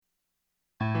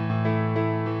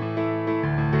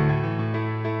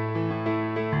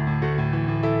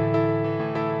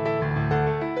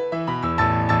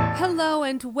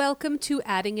and welcome to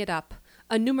Adding It Up,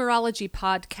 a numerology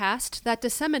podcast that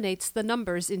disseminates the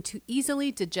numbers into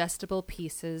easily digestible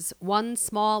pieces, one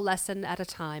small lesson at a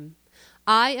time.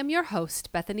 I am your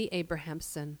host, Bethany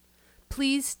Abrahamson.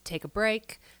 Please take a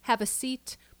break, have a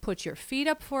seat, put your feet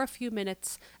up for a few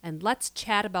minutes, and let's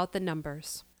chat about the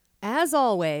numbers. As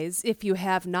always, if you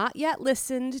have not yet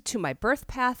listened to my Birth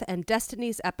Path and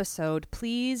Destinies episode,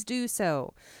 please do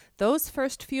so. Those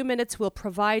first few minutes will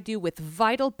provide you with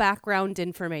vital background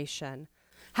information.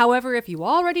 However, if you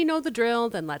already know the drill,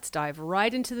 then let's dive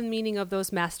right into the meaning of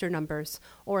those master numbers,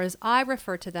 or as I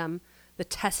refer to them, the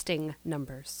testing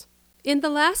numbers. In the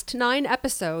last 9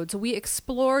 episodes, we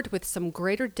explored with some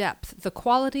greater depth the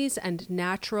qualities and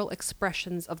natural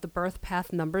expressions of the birth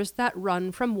path numbers that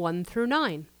run from 1 through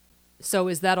 9. So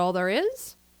is that all there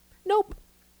is? Nope.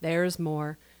 There's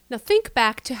more. Now think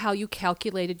back to how you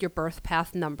calculated your birth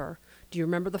path number. Do you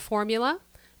remember the formula?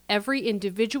 Every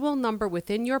individual number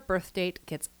within your birth date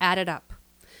gets added up.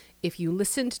 If you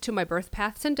listened to my Birth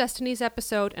Paths and Destinies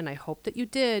episode, and I hope that you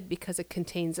did because it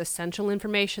contains essential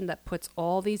information that puts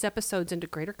all these episodes into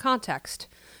greater context,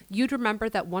 you'd remember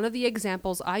that one of the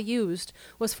examples I used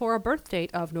was for a birth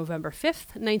date of November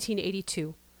 5th,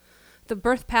 1982. The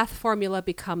birth path formula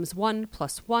becomes 1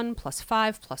 plus 1 plus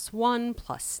 5 plus 1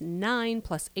 plus 9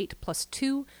 plus 8 plus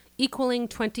 2 equaling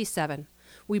 27.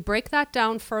 We break that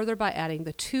down further by adding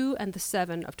the 2 and the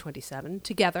 7 of 27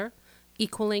 together,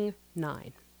 equaling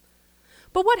 9.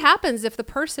 But what happens if the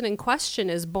person in question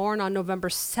is born on November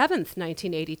 7th,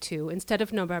 1982, instead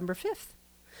of November 5th?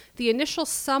 The initial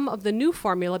sum of the new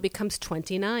formula becomes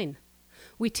 29.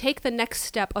 We take the next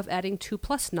step of adding 2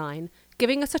 plus 9,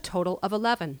 giving us a total of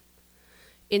 11.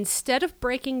 Instead of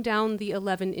breaking down the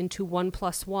 11 into 1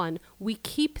 plus 1, we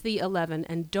keep the 11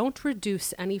 and don't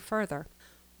reduce any further.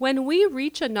 When we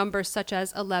reach a number such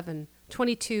as 11,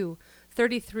 22,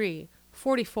 33,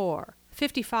 44,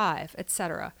 55,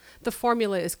 etc., the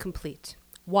formula is complete.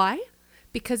 Why?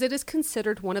 Because it is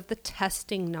considered one of the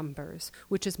testing numbers,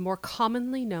 which is more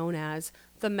commonly known as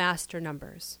the master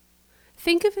numbers.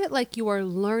 Think of it like you are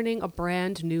learning a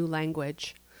brand new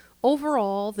language.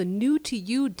 Overall, the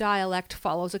new-to-you dialect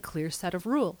follows a clear set of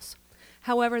rules.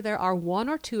 However, there are 1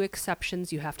 or 2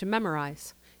 exceptions you have to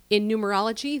memorize. In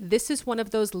numerology, this is one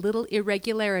of those little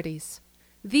irregularities.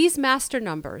 These master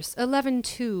numbers,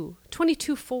 11-2,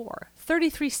 22-4,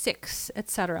 33-6,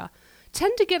 etc.,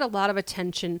 tend to get a lot of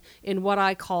attention in what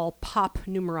I call pop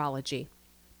numerology.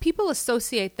 People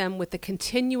associate them with the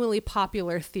continually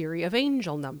popular theory of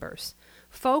angel numbers.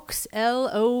 Folks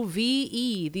love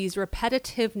these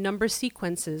repetitive number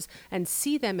sequences and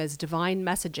see them as divine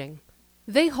messaging.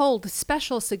 They hold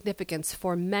special significance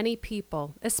for many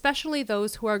people, especially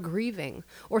those who are grieving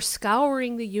or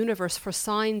scouring the universe for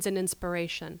signs and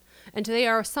inspiration, and they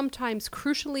are sometimes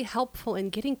crucially helpful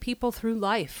in getting people through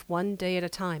life one day at a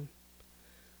time.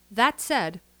 That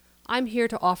said, I'm here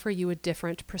to offer you a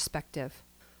different perspective.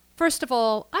 First of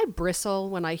all, I bristle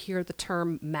when I hear the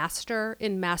term master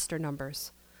in master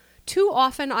numbers. Too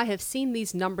often I have seen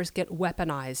these numbers get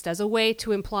weaponized as a way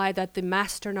to imply that the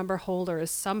master number holder is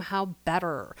somehow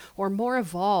better or more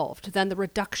evolved than the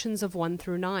reductions of 1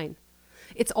 through 9.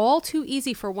 It's all too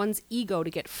easy for one's ego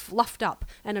to get fluffed up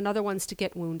and another one's to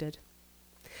get wounded.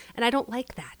 And I don't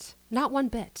like that, not one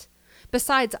bit.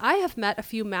 Besides, I have met a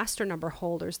few master number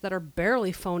holders that are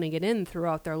barely phoning it in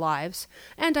throughout their lives,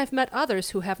 and I've met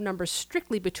others who have numbers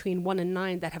strictly between 1 and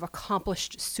 9 that have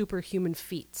accomplished superhuman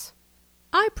feats.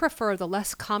 I prefer the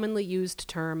less commonly used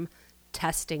term,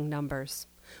 testing numbers.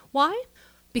 Why?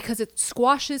 Because it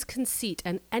squashes conceit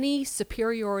and any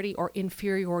superiority or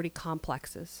inferiority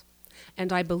complexes.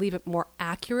 And I believe it more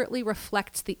accurately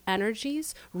reflects the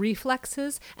energies,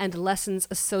 reflexes, and lessons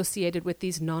associated with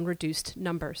these non-reduced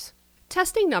numbers.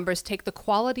 Testing numbers take the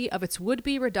quality of its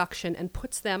would-be reduction and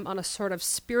puts them on a sort of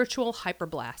spiritual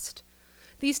hyperblast.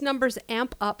 These numbers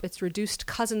amp up its reduced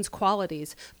cousin's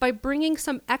qualities by bringing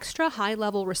some extra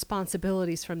high-level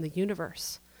responsibilities from the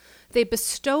universe. They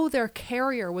bestow their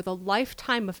carrier with a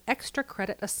lifetime of extra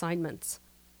credit assignments.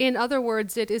 In other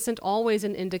words, it isn't always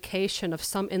an indication of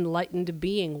some enlightened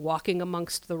being walking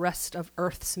amongst the rest of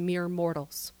Earth's mere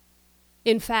mortals.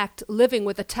 In fact, living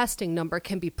with a testing number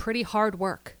can be pretty hard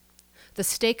work. The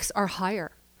stakes are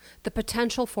higher. The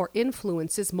potential for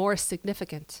influence is more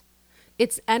significant.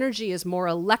 Its energy is more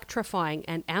electrifying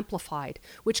and amplified,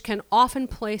 which can often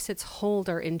place its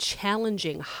holder in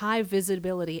challenging, high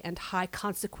visibility and high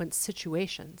consequence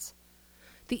situations.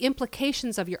 The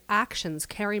implications of your actions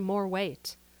carry more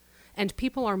weight, and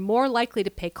people are more likely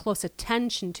to pay close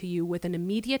attention to you with an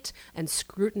immediate and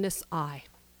scrutinous eye.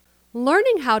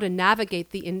 Learning how to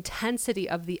navigate the intensity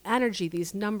of the energy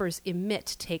these numbers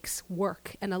emit takes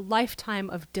work and a lifetime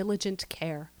of diligent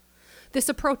care. This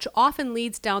approach often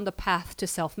leads down the path to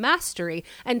self-mastery,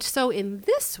 and so in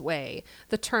this way,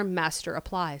 the term master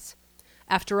applies.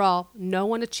 After all, no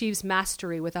one achieves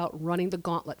mastery without running the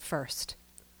gauntlet first.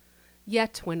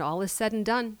 Yet, when all is said and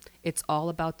done, it's all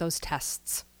about those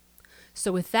tests.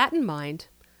 So with that in mind,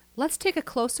 let's take a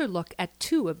closer look at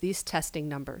 2 of these testing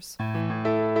numbers.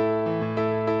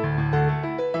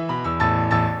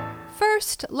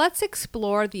 First, let's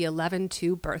explore the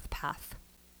 11-2 birth path.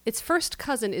 Its first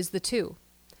cousin is the 2,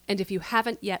 and if you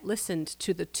haven't yet listened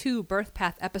to the 2 birth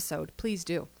path episode, please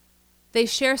do. They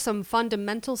share some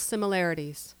fundamental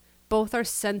similarities. Both are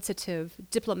sensitive,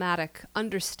 diplomatic,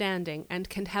 understanding, and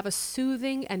can have a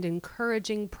soothing and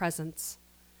encouraging presence.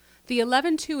 The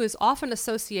 11-2 is often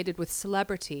associated with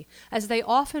celebrity, as they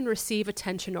often receive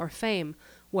attention or fame,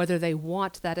 whether they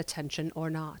want that attention or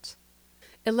not.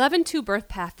 11-2 birth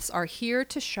paths are here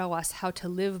to show us how to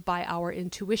live by our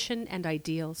intuition and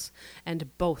ideals,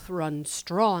 and both run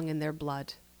strong in their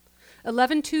blood.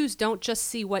 11-2s don't just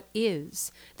see what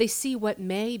is, they see what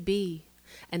may be,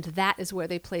 and that is where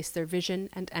they place their vision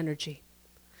and energy.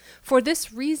 For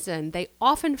this reason, they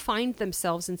often find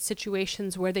themselves in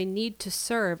situations where they need to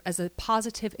serve as a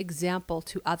positive example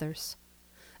to others.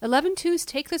 11-2s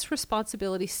take this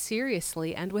responsibility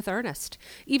seriously and with earnest,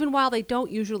 even while they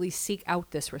don't usually seek out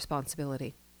this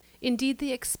responsibility. Indeed,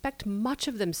 they expect much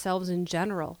of themselves in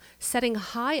general, setting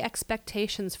high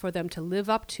expectations for them to live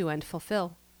up to and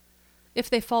fulfill.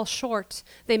 If they fall short,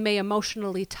 they may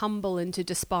emotionally tumble into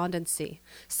despondency,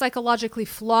 psychologically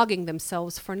flogging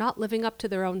themselves for not living up to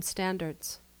their own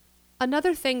standards.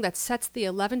 Another thing that sets the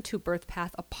 11-2 birth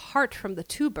path apart from the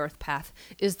 2 birth path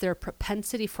is their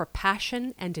propensity for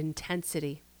passion and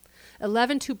intensity.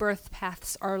 11-2 birth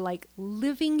paths are like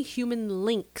living human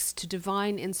links to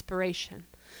divine inspiration,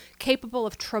 capable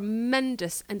of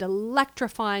tremendous and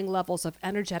electrifying levels of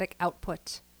energetic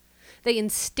output. They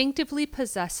instinctively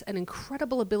possess an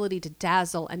incredible ability to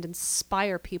dazzle and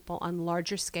inspire people on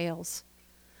larger scales.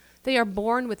 They are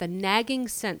born with a nagging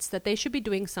sense that they should be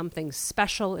doing something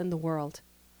special in the world.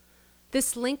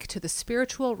 This link to the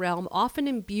spiritual realm often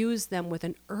imbues them with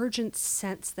an urgent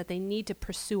sense that they need to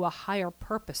pursue a higher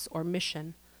purpose or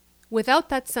mission. Without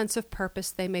that sense of purpose,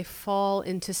 they may fall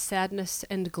into sadness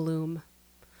and gloom.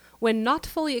 When not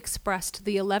fully expressed,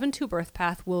 the 11-2 birth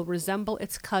path will resemble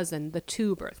its cousin, the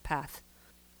 2 birth path.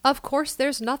 Of course,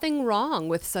 there's nothing wrong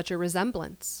with such a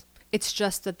resemblance. It's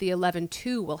just that the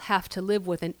 11-2 will have to live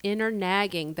with an inner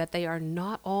nagging that they are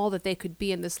not all that they could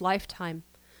be in this lifetime,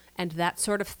 and that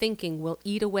sort of thinking will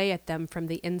eat away at them from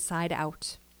the inside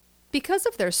out. Because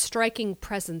of their striking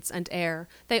presence and air,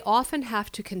 they often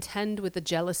have to contend with the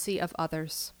jealousy of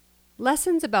others.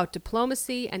 Lessons about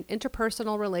diplomacy and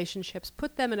interpersonal relationships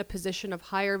put them in a position of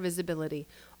higher visibility,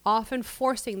 often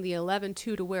forcing the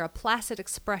 11-2 to wear a placid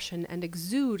expression and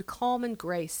exude calm and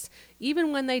grace,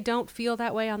 even when they don't feel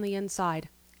that way on the inside.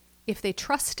 If they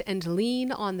trust and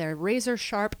lean on their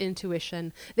razor-sharp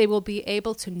intuition, they will be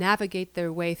able to navigate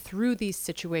their way through these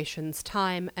situations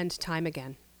time and time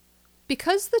again.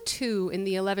 Because the 2 in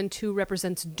the 11-2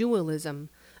 represents dualism,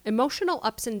 emotional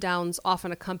ups and downs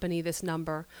often accompany this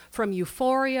number, from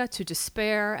euphoria to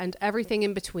despair and everything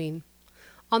in between.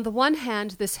 On the one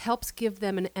hand, this helps give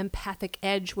them an empathic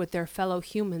edge with their fellow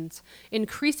humans,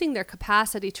 increasing their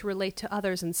capacity to relate to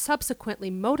others and subsequently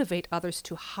motivate others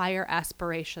to higher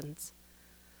aspirations.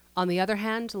 On the other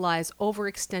hand lies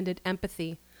overextended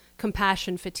empathy,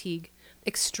 compassion fatigue,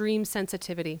 extreme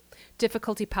sensitivity,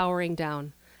 difficulty powering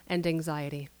down, and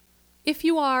anxiety. If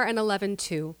you are an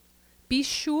 11-2, be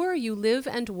sure you live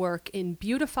and work in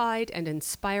beautified and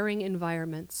inspiring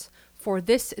environments, for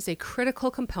this is a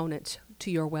critical component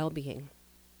to your well-being.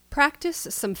 Practice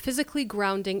some physically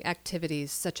grounding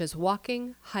activities such as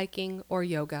walking, hiking, or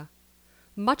yoga.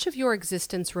 Much of your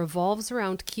existence revolves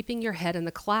around keeping your head in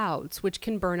the clouds, which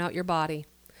can burn out your body.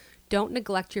 Don't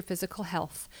neglect your physical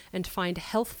health, and find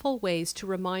healthful ways to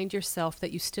remind yourself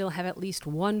that you still have at least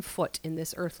one foot in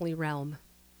this earthly realm.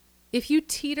 If you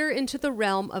teeter into the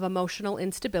realm of emotional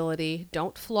instability,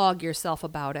 don't flog yourself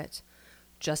about it.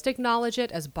 Just acknowledge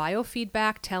it as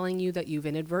biofeedback telling you that you've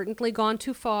inadvertently gone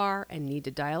too far and need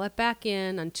to dial it back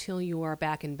in until you are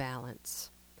back in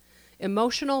balance.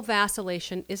 Emotional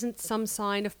vacillation isn't some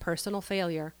sign of personal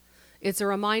failure. It's a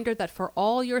reminder that for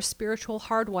all your spiritual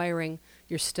hardwiring,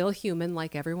 you're still human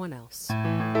like everyone else.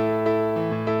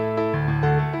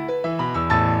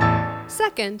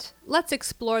 Second, let's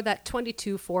explore that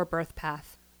 22-4 birth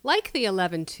path. Like the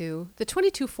 11-2, the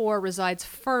 22-4 resides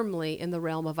firmly in the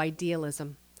realm of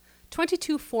idealism.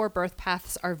 22-4 birth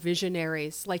paths are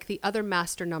visionaries like the other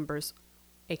master numbers,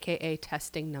 aka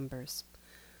testing numbers.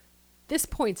 This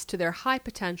points to their high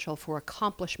potential for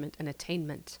accomplishment and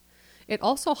attainment. It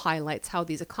also highlights how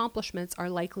these accomplishments are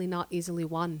likely not easily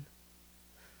won.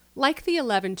 Like the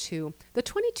 11-2, the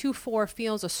 22-4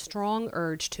 feels a strong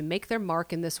urge to make their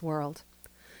mark in this world.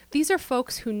 These are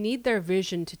folks who need their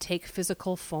vision to take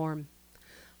physical form.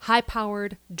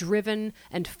 High-powered, driven,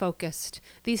 and focused,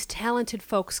 these talented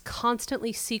folks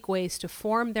constantly seek ways to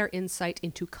form their insight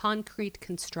into concrete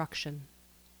construction.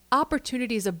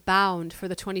 Opportunities abound for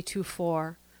the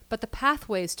 22-4, but the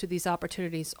pathways to these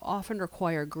opportunities often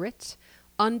require grit,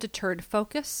 undeterred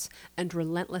focus, and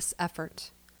relentless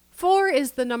effort. 4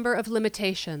 is the number of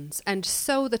limitations, and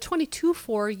so the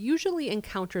 22-4 usually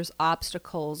encounters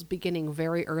obstacles beginning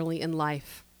very early in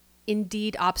life.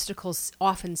 Indeed, obstacles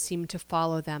often seem to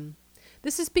follow them.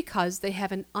 This is because they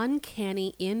have an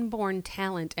uncanny inborn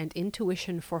talent and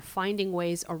intuition for finding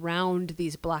ways around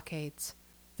these blockades.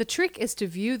 The trick is to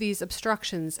view these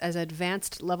obstructions as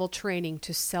advanced level training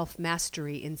to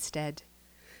self-mastery instead.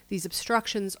 These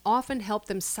obstructions often help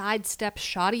them sidestep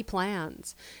shoddy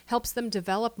plans, helps them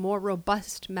develop more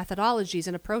robust methodologies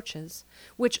and approaches,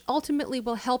 which ultimately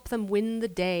will help them win the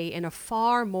day in a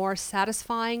far more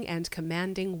satisfying and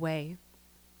commanding way.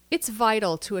 It's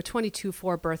vital to a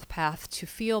 22-4 birth path to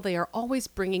feel they are always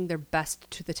bringing their best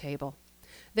to the table.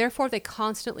 Therefore, they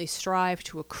constantly strive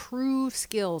to accrue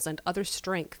skills and other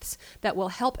strengths that will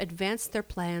help advance their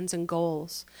plans and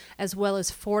goals, as well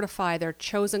as fortify their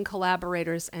chosen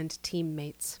collaborators and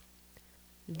teammates.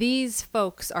 These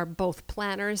folks are both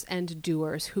planners and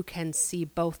doers who can see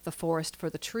both the forest for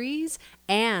the trees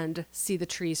and see the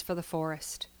trees for the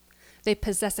forest. They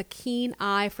possess a keen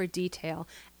eye for detail,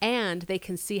 and they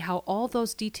can see how all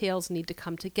those details need to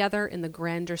come together in the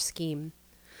grander scheme.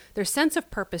 Their sense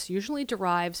of purpose usually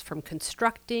derives from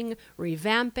constructing,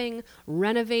 revamping,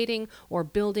 renovating, or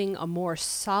building a more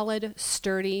solid,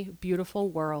 sturdy, beautiful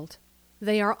world.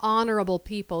 They are honorable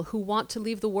people who want to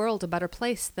leave the world a better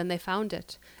place than they found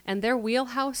it, and their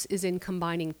wheelhouse is in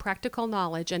combining practical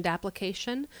knowledge and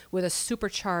application with a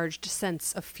supercharged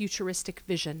sense of futuristic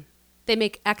vision. They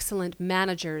make excellent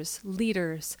managers,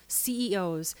 leaders,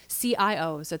 CEOs,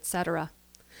 CIOs, etc.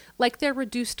 Like their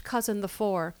reduced cousin, the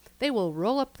 4, they will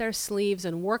roll up their sleeves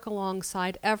and work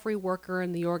alongside every worker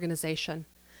in the organization.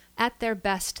 At their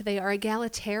best, they are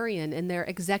egalitarian in their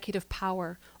executive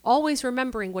power, always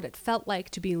remembering what it felt like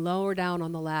to be lower down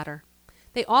on the ladder.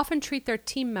 They often treat their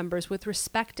team members with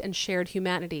respect and shared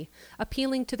humanity,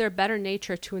 appealing to their better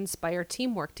nature to inspire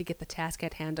teamwork to get the task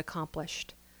at hand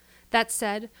accomplished. That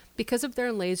said, because of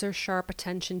their laser-sharp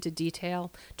attention to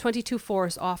detail,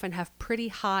 22-4s often have pretty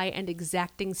high and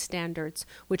exacting standards,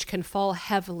 which can fall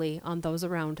heavily on those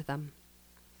around them.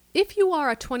 If you are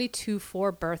a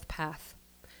 22-4 birth path,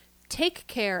 take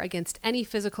care against any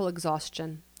physical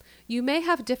exhaustion. You may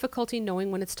have difficulty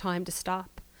knowing when it's time to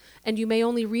stop, and you may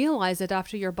only realize it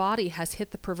after your body has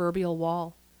hit the proverbial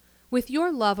wall. With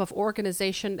your love of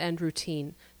organization and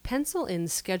routine, pencil in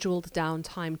scheduled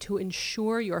downtime to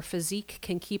ensure your physique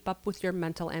can keep up with your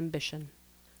mental ambition.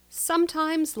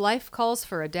 Sometimes life calls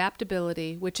for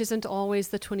adaptability, which isn't always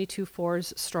the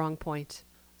 22-4's strong point.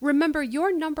 Remember,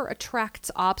 your number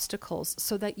attracts obstacles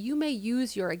so that you may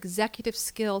use your executive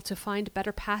skill to find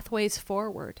better pathways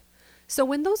forward. So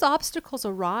when those obstacles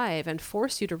arrive and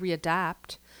force you to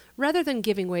readapt, rather than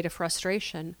giving way to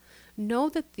frustration, know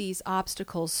that these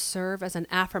obstacles serve as an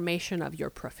affirmation of your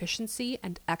proficiency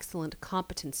and excellent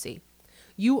competency.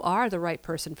 You are the right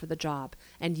person for the job,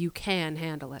 and you can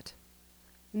handle it.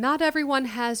 Not everyone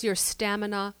has your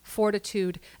stamina,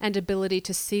 fortitude, and ability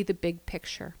to see the big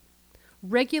picture.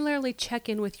 Regularly check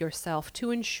in with yourself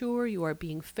to ensure you are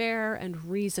being fair and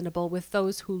reasonable with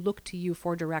those who look to you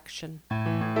for direction.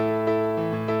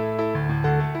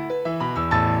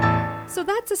 So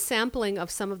that's a sampling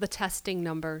of some of the testing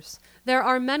numbers. There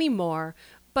are many more,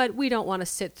 but we don't want to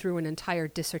sit through an entire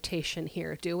dissertation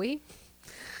here, do we?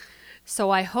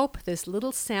 So I hope this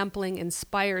little sampling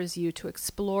inspires you to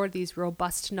explore these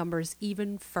robust numbers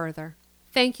even further.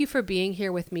 Thank you for being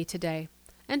here with me today,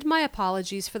 and my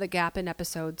apologies for the gap in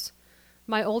episodes.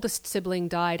 My oldest sibling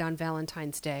died on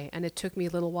Valentine's Day, and it took me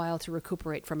a little while to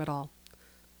recuperate from it all.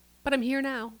 But I'm here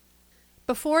now.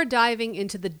 Before diving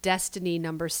into the Destiny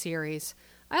Number series,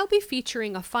 I'll be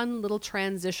featuring a fun little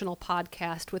transitional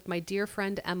podcast with my dear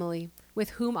friend Emily, with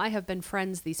whom I have been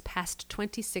friends these past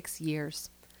 26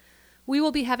 years. We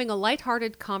will be having a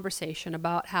lighthearted conversation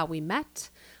about how we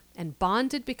met and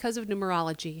bonded because of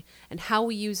numerology, and how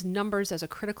we use numbers as a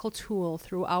critical tool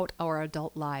throughout our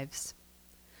adult lives.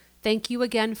 Thank you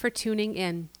again for tuning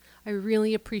in. I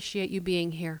really appreciate you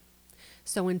being here.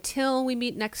 So until we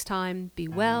meet next time, be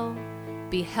well,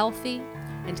 be healthy,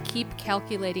 and keep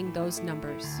calculating those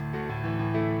numbers.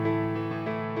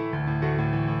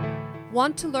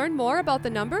 Want to learn more about the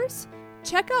numbers?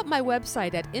 Check out my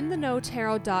website at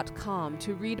intheknowtarot.com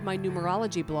to read my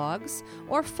numerology blogs,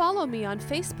 or follow me on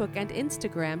Facebook and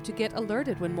Instagram to get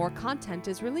alerted when more content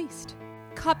is released.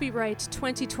 Copyright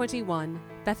 2021,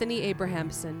 Bethany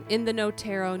Abrahamson, In the Know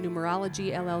Tarot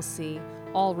Numerology LLC,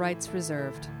 all rights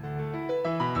reserved.